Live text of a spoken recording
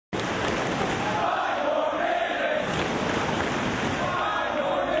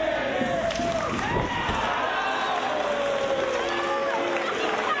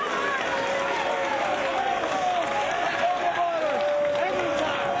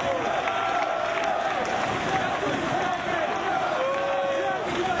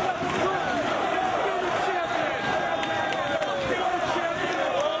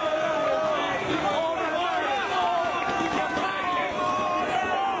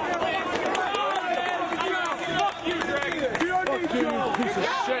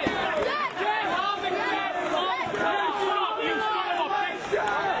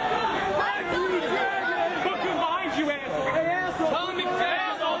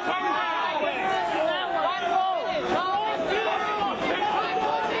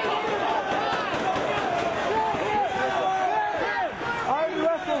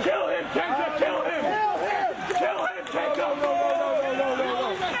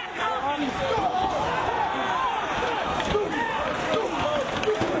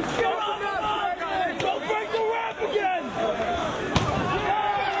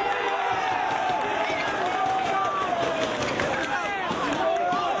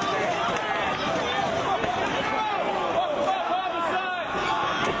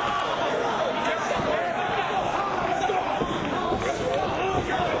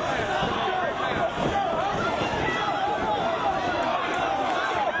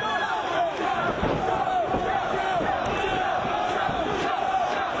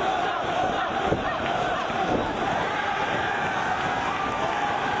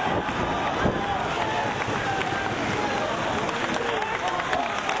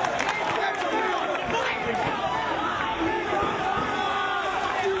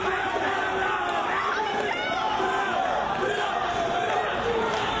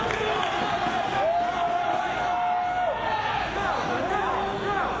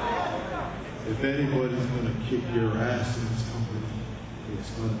If anybody's gonna kick your ass in this company,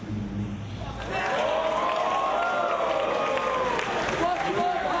 it's gonna be me. What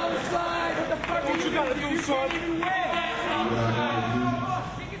the fuck are you gonna do, son? What I gotta do?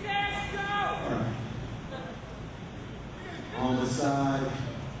 Kick his ass, go! Alright. On the side,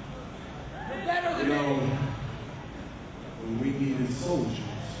 You're better than you know, me. when we needed soldiers,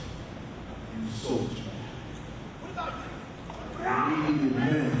 you soldiered. When we needed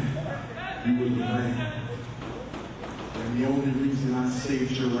men, you were the man. And the only reason I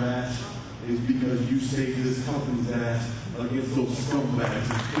saved your ass is because you saved this company's ass against those scumbags.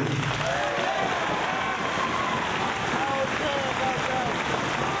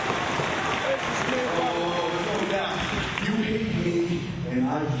 Oh, no doubt. You hate me, and I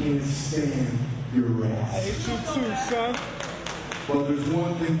can't stand your ass. I hate you too, son. But there's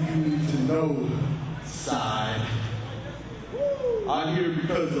one thing you need to know, side. I'm here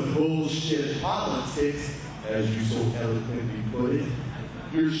because of bullshit politics, as you so eloquently put it.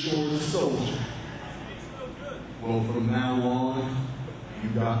 You're short a soldier. Well, from now on, you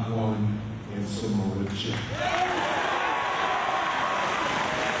got one in Samoa Joe.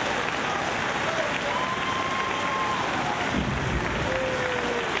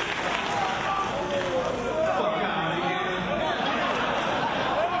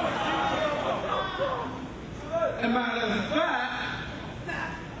 And matter of fact,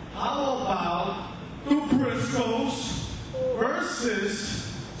 how about the Briscoes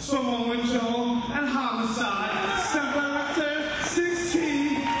versus Samoa Joe and Homicide, September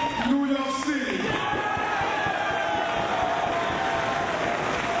 16, New York City.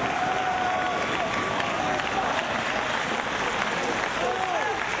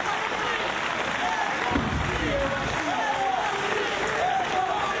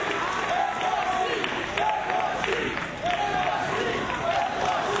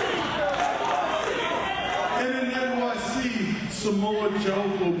 Samoa Joe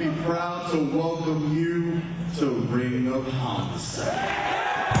will be proud to welcome you to Ring of Homicide.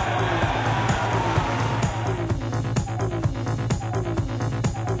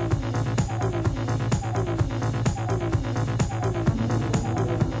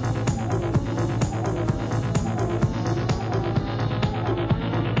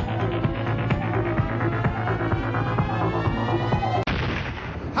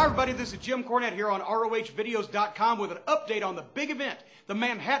 Hi everybody, this is Jim Cornette here on ROHvideos.com with an update on the big event, the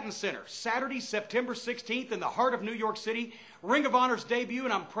Manhattan Center, Saturday, September 16th in the heart of New York City, Ring of Honor's debut,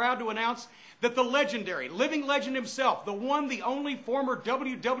 and I'm proud to announce that the legendary, living legend himself, the one, the only former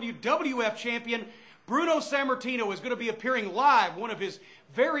WWF champion, Bruno Sammartino, is going to be appearing live, one of his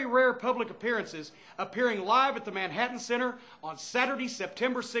very rare public appearances, appearing live at the Manhattan Center on Saturday,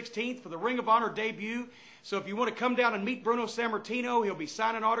 September 16th for the Ring of Honor debut. So if you want to come down and meet Bruno Sammartino, he'll be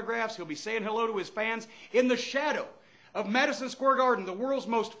signing autographs, he'll be saying hello to his fans in the shadow of Madison Square Garden, the world's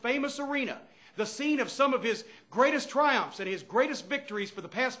most famous arena, the scene of some of his greatest triumphs and his greatest victories for the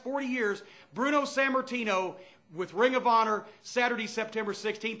past 40 years. Bruno Sammartino with Ring of Honor, Saturday, September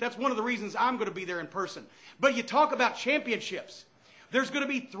 16th. That's one of the reasons I'm going to be there in person. But you talk about championships. There's going to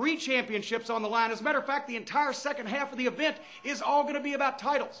be 3 championships on the line. As a matter of fact, the entire second half of the event is all going to be about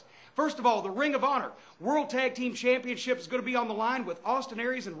titles. First of all, the Ring of Honor World Tag Team Championship is going to be on the line with Austin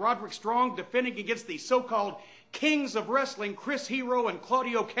Aries and Roderick Strong defending against the so-called kings of wrestling, Chris Hero and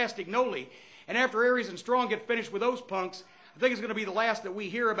Claudio Castagnoli. And after Aries and Strong get finished with those punks, I think it's going to be the last that we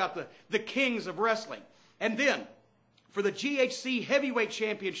hear about the kings of wrestling. And then, for the GHC Heavyweight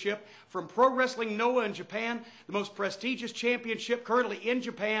Championship from Pro Wrestling Noah in Japan, the most prestigious championship currently in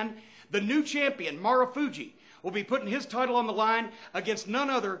Japan, the new champion, Marufuji, will be putting his title on the line against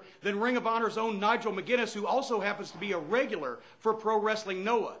none other than Ring of Honor's own Nigel McGuinness, who also happens to be a regular for Pro Wrestling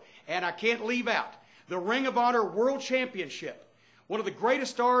Noah. And I can't leave out the Ring of Honor World Championship. One of the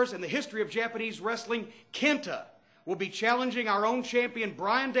greatest stars in the history of Japanese wrestling, Kenta, will be challenging our own champion,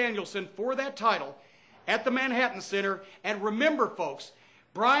 Bryan Danielson, for that title at the Manhattan Center. And remember, folks,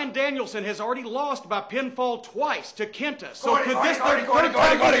 Bryan Danielson has already lost by pinfall twice to Kenta. So could this third time... Oh, my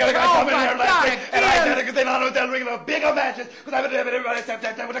God, and I said because they not know they're regular bigger matches because I've been there with everybody except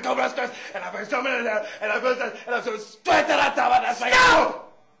with the co-wrestlers, and I've been so many there, and I'm so straight to that top, and that's like... Stop!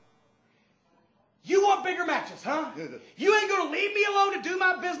 You want bigger matches, huh? You ain't going to leave me alone to do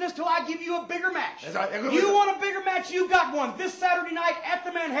my business till I give you a bigger match. You want a bigger match? You got one this Saturday night at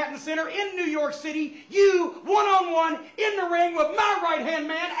the Manhattan Center in New York City. You, one-on-one, in the ring with my right-hand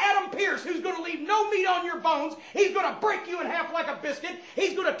man, Adam Pearce, who's going to leave no meat on your bones. He's going to break you in half like a biscuit.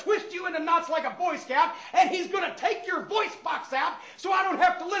 He's going to twist you into knots like a Boy Scout. And he's going to take your voice box out so I don't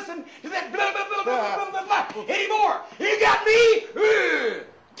have to listen to that blah, blah, blah, blah, blah, blah, blah, blah anymore. You got me?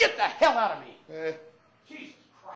 Get the hell out of me. Eh, Jesus